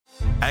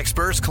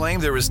Experts claim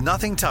there is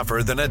nothing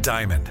tougher than a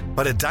diamond.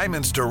 But at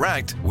Diamonds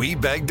Direct, we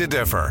beg to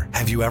differ.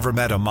 Have you ever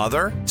met a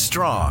mother?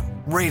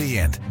 Strong,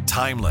 radiant,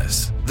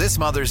 timeless. This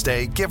Mother's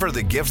Day, give her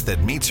the gift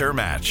that meets her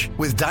match.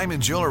 With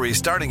diamond jewelry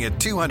starting at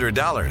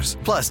 $200.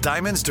 Plus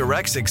Diamonds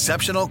Direct's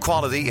exceptional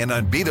quality and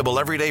unbeatable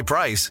everyday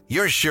price,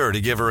 you're sure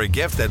to give her a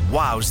gift that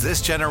wows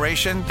this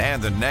generation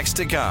and the next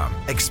to come.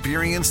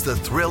 Experience the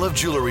thrill of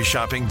jewelry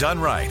shopping done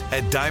right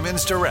at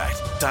Diamonds Direct.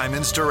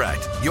 Diamonds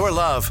Direct. Your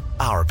love,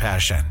 our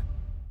passion.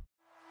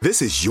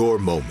 This is your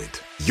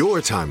moment, your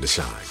time to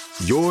shine,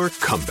 your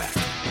comeback.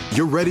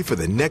 You're ready for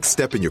the next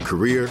step in your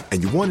career,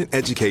 and you want an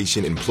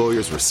education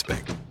employers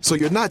respect. So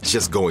you're not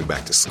just going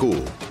back to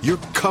school, you're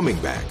coming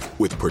back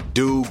with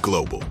Purdue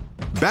Global.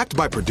 Backed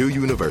by Purdue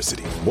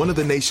University, one of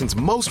the nation's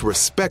most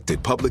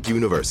respected public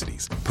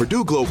universities,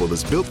 Purdue Global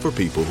is built for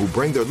people who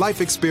bring their life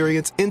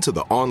experience into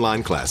the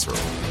online classroom.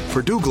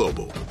 Purdue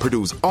Global,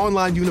 Purdue's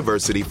online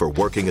university for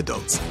working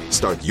adults.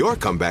 Start your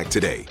comeback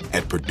today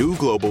at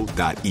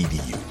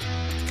purdueglobal.edu.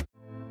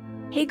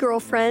 Hey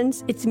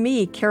girlfriends, it's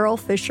me, Carol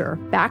Fisher,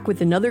 back with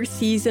another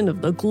season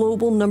of the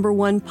global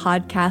 #1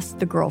 podcast,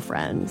 The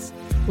Girlfriends.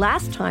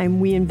 Last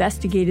time, we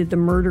investigated the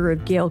murder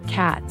of Gail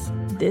Katz.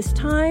 This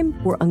time,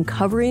 we're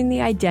uncovering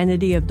the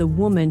identity of the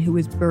woman who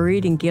was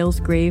buried in Gail's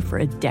grave for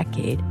a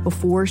decade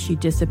before she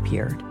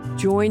disappeared.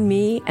 Join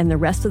me and the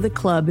rest of the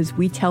club as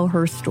we tell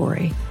her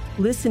story.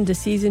 Listen to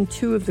Season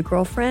 2 of The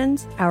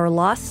Girlfriends, Our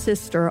Lost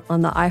Sister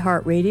on the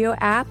iHeartRadio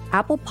app,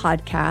 Apple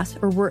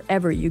Podcasts, or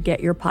wherever you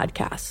get your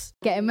podcasts.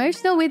 Get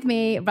emotional with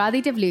me,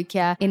 Radhi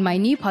Devlukia, in my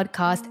new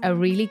podcast, A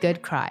Really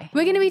Good Cry.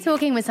 We're going to be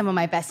talking with some of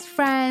my best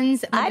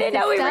friends. I didn't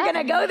know we were going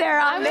to go there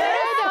on this.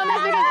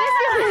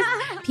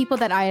 People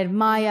that I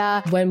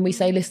admire. When we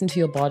say listen to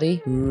your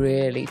body,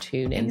 really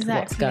tune into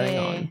what's going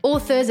on.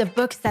 Authors of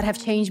books that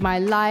have changed my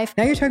life.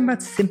 Now you're talking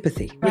about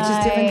sympathy, which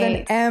is different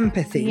than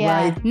empathy,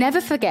 right? Never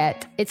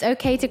forget, it's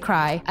okay to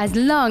cry as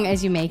long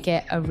as you make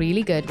it a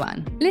really good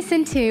one.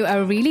 Listen to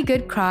A Really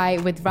Good Cry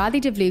with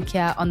Radhi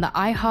Devlukia on the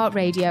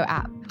iHeartRadio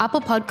app,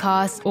 Apple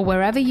Podcasts, or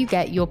wherever you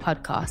get your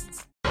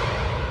podcasts.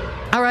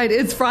 All right,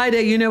 it's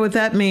Friday. You know what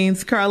that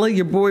means. Carla,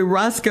 your boy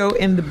Roscoe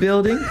in the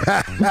building.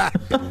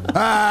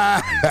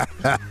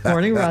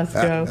 Morning,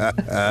 Roscoe.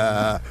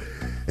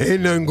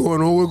 Ain't nothing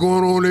going on. What's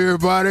going on,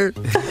 everybody?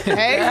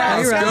 Hey,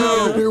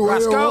 Roscoe.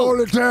 Roscoe. All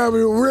the time,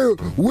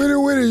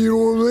 witty, you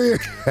know what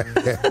I'm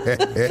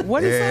saying?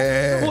 What is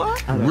that?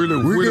 What?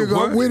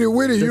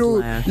 Witty, you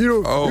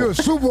know,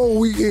 Super Bowl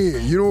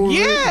weekend, you know what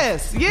I'm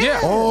saying?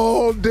 Yes.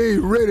 All day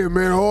ready,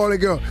 man. All they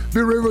got. Be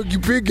ready for the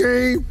big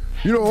game.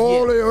 You know,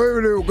 all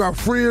everything got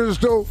friends and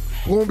stuff.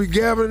 We're going to be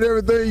gathering and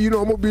everything. You know,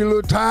 I'm going to be a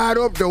little tied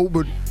up, though,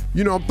 but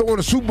you know, I'm throwing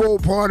a Super Bowl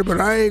party,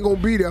 but I ain't going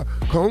to be there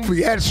because I'm going to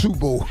be at the Super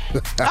Bowl.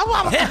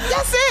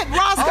 That's it,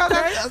 Roscoe.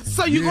 Okay.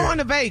 So you going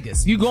to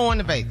Vegas? You going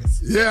to Vegas?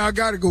 Yeah, I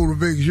got to go to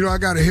Vegas. You know, I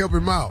got to help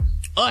him out.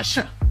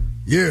 Usher.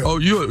 Yeah. Oh,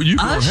 you going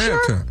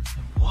halftime?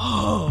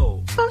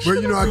 Whoa. But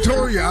you know, I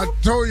told you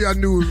I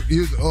knew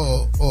his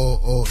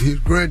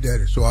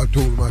granddaddy, so I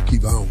told him I'd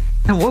keep on.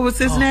 And what was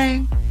his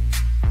name?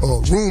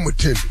 Room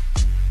attendant.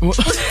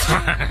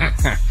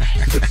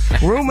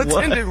 Room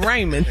attendant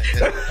Raymond.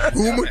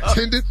 Room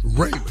attendant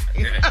Raymond.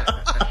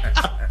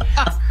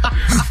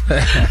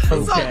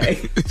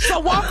 Okay. So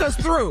walk us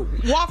through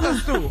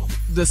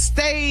the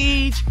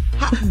stage,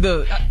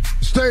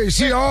 stage.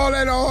 See all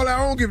that. I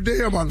don't give a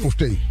damn about no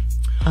stage.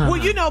 Well,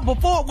 you know,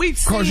 before we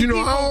see, because you know,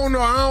 I don't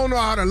know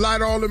how to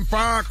light all them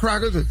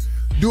firecrackers and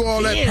do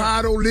all that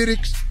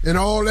pyrolytics and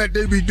all that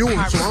they be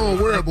doing. So I don't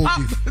worry about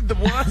these. The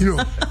what? You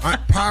know,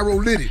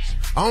 pyrolytics.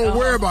 I don't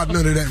worry about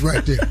none of that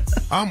right there.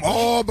 I'm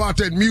all about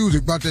that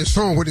music, about that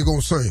song, what they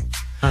gonna sing.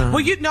 Well,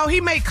 you know,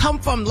 he may come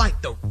from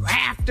like the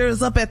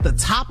rafters up at the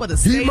top of the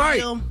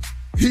stadium.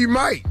 He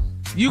might.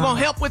 You gonna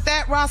help with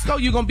that, Roscoe?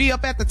 You gonna be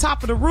up at the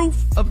top of the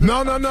roof?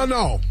 No. You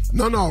know,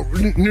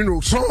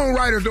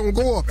 songwriters don't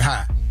go up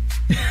high.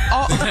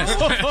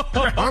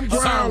 I'm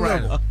ground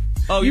level.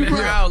 Oh, you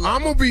ground level.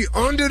 I'm gonna be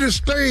under the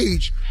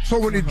stage, so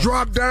when it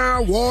drop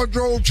down,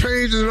 wardrobe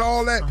changes and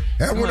all that,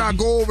 that's when I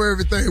go over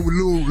everything with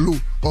Lil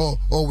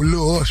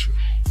Usher.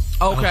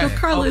 Okay.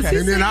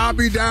 And then I'll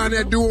be down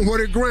there doing what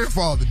his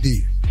grandfather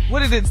did.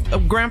 What did his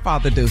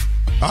grandfather do?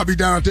 I'll be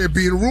down there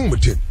being a room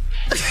attendant.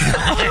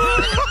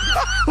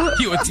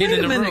 You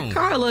attending the room.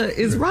 Carla,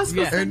 is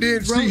Roscoe? Yeah. And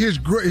then see his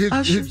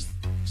grandfather's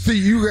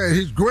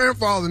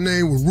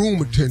name was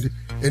room attendant,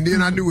 and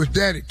then I knew his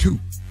daddy too.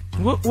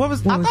 What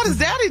was? I thought his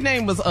daddy's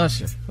name was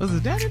Usher. Was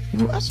his daddy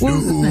Usher?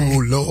 No,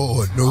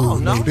 Lord, no.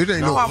 This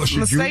ain't no I was Usher.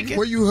 mistaken.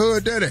 Where you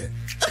heard that at?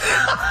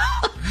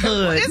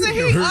 Isn't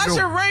he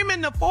Usher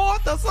Raymond the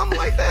Fourth or something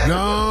like that?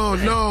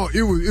 No.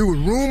 It was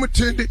room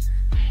attendant,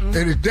 and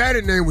his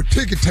daddy name was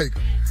Ticket Taker.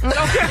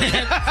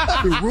 Okay.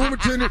 The room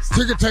attendant,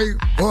 Ticket Taker,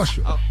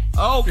 Usher.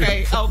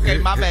 Okay,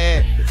 my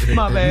bad.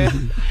 All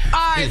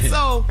right,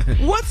 so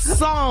what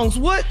songs?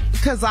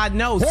 Because I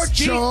know. What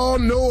y'all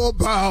know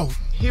about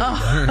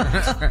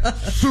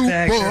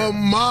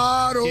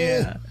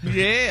Supermodel?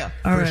 Yeah.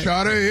 Fresh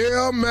out of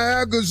Elle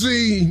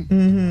magazine.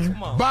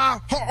 Mm-hmm. By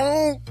her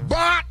own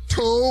body.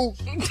 toes.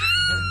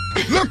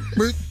 Look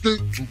me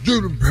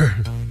do the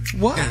bad.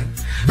 What?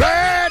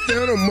 Bad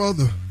than a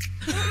mother.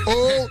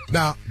 Oh,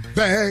 now,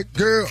 bad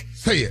girl.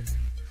 Say it.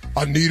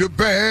 I need a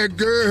bad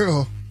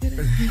girl.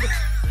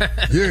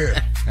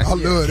 Yeah, I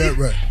love that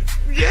right.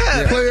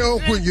 Yeah. Play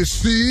off when you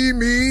see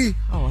me.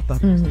 Oh, I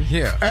thought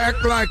Yeah.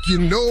 Act like you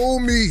know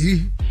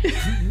me.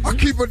 I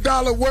keep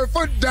 $1 worth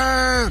of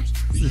dimes.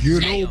 You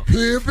know,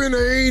 pimping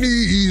ain't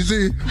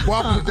easy.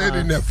 Well, I put that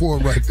in there for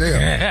him right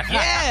there.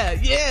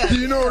 Yeah.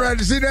 You know what I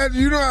see that?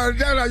 You know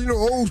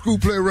how old school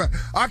play right.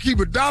 I keep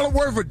 $1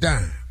 worth of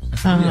dimes.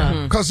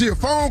 Cause see, a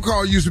phone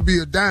call used to be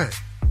a dime.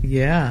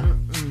 Yeah.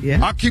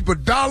 I keep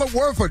 $1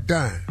 worth of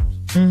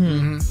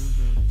dimes.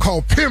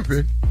 Called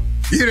pimping.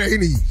 It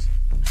ain't easy.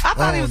 I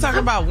thought he was talking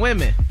about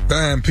women.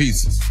 Dime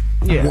pieces.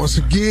 Yeah. Once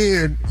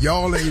again,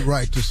 y'all ain't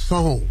right the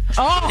song.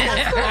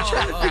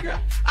 I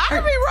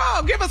could be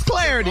wrong. Give us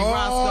clarity, All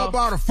Roscoe.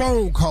 about a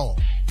phone call.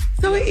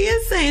 So he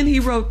is saying he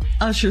wrote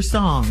Usher's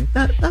song.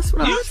 That's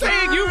what You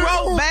saying you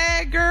wrote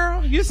Bad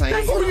Girl? You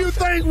saying Who do you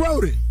think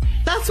wrote it?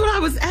 That's what I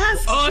was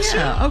asking. Usher.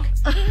 Yeah,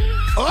 okay.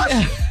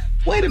 Usher.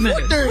 Wait a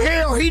minute. What the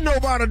hell he know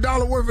about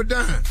 $1 worth of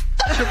dimes?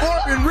 The boy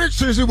been rich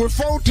since he was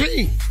 14.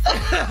 He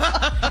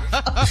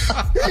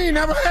ain't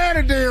never had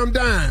a damn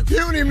dime. He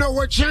don't even know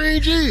what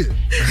change is.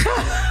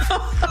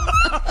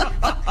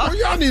 Well,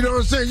 y'all need to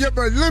understand. Yeah,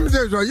 but let me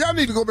tell you something. Y'all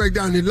need to go back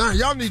down the line.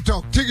 Y'all need to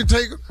talk ticket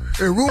taker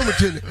and room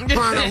attendant.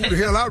 Find out who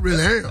the hell I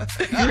really am.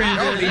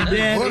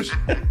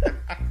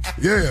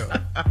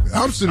 Yeah,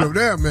 I'm sitting up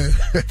there, man.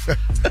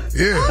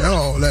 Yeah,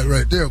 all that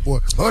right there, boy.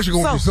 Usher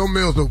gonna be something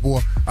else, though,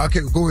 boy. I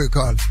can't go ahead,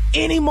 Carly.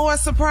 any more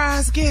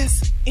surprise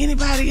guests?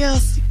 Anybody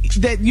else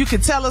that you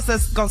can tell us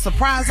that's gonna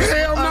surprise us?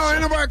 Hell with no, Usher?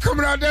 ain't nobody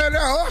coming out there.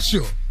 That's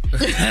Usher.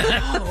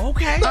 Oh,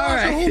 okay. All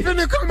right. Who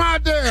finna come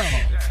out there?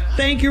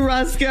 Thank you,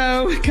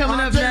 Roscoe. Coming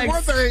I'll up tell you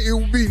next. one thing, it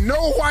will be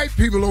no white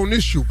people on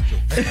this show.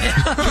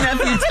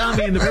 Nephew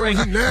Tommy in the break.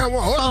 Now,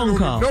 Phone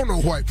call. don't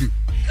know white people.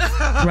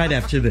 Right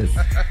after this.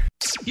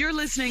 You're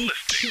listening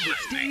to the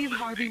Steve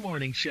Harvey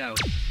Morning Show.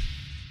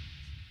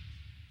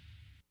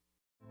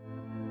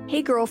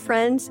 Hey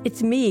girlfriends,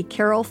 it's me,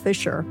 Carol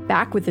Fisher,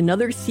 back with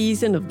another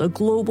season of the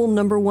global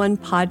 #1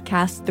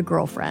 podcast, The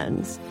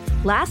Girlfriends.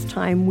 Last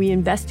time, we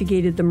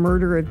investigated the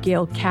murder of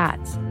Gail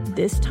Katz.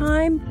 This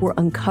time, we're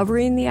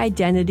uncovering the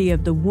identity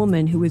of the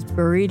woman who was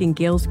buried in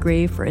Gail's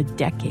grave for a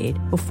decade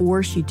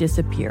before she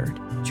disappeared.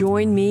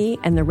 Join me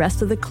and the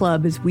rest of the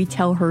club as we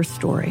tell her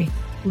story.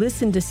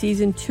 Listen to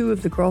Season 2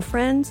 of The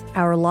Girlfriends,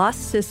 Our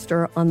Lost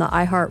Sister on the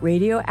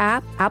iHeartRadio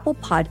app, Apple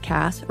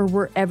Podcasts, or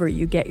wherever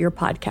you get your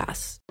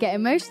podcasts. Get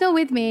emotional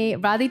with me,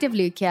 Radhi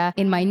Devlukia,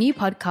 in my new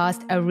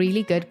podcast, A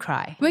Really Good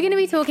Cry. We're going to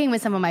be talking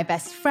with some of my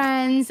best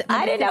friends.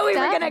 I didn't know we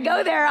were going to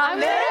go there on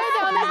this.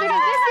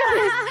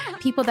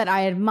 People that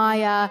I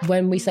admire.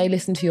 When we say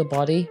listen to your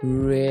body,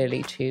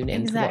 really tune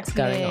into what's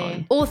going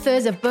on.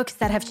 Authors of books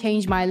that have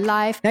changed my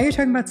life. Now you're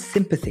talking about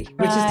sympathy,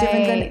 which is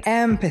different than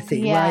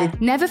empathy,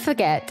 right? Never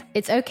forget,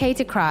 it's okay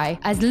to cry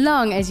as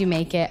long as you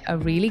make it a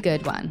really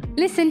good one.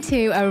 Listen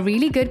to A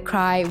Really Good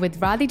Cry with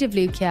Radhi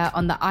Devlukia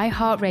on the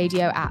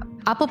iHeartRadio app,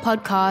 Apple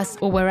Podcasts,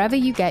 or wherever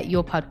you get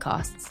your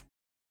podcasts.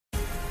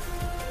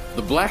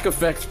 The Black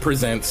Effect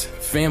presents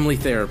Family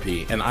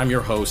Therapy, and I'm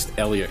your host,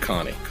 Elliot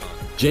Connie.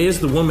 Jay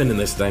is the woman in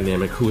this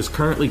dynamic who is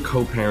currently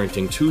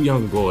co-parenting 2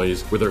 young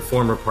boys with her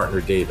former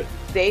partner, David.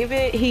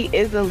 David, he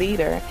is a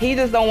leader. He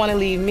just don't want to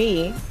leave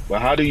me.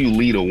 But how do you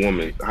lead a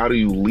woman? How do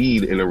you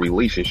lead in a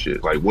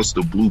relationship? Like, what's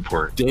the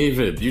blueprint?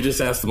 David, you just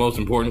asked the most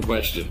important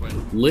question.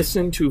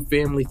 Listen to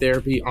Family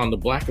Therapy on the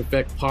Black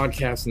Effect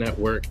Podcast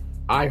Network,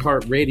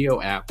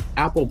 iHeartRadio app,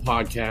 Apple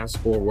Podcasts,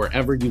 or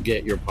wherever you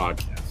get your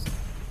podcasts.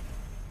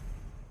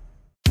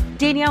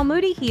 Danielle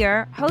Moody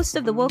here, host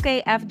of the Woke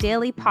AF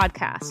Daily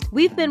podcast.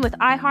 We've been with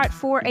iHeart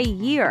for a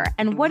year,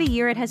 and what a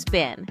year it has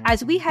been.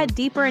 As we head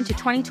deeper into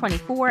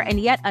 2024 and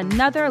yet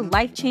another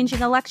life-changing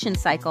election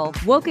cycle,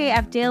 Woke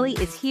AF Daily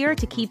is here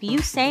to keep you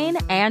sane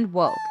and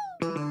woke.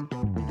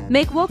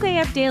 Make Woke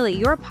AF Daily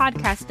your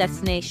podcast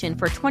destination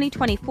for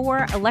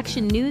 2024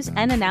 election news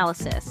and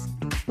analysis.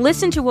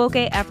 Listen to Woke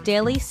AF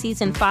Daily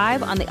Season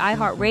 5 on the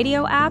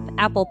iHeartRadio app,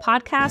 Apple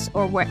Podcasts,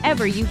 or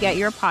wherever you get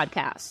your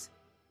podcasts.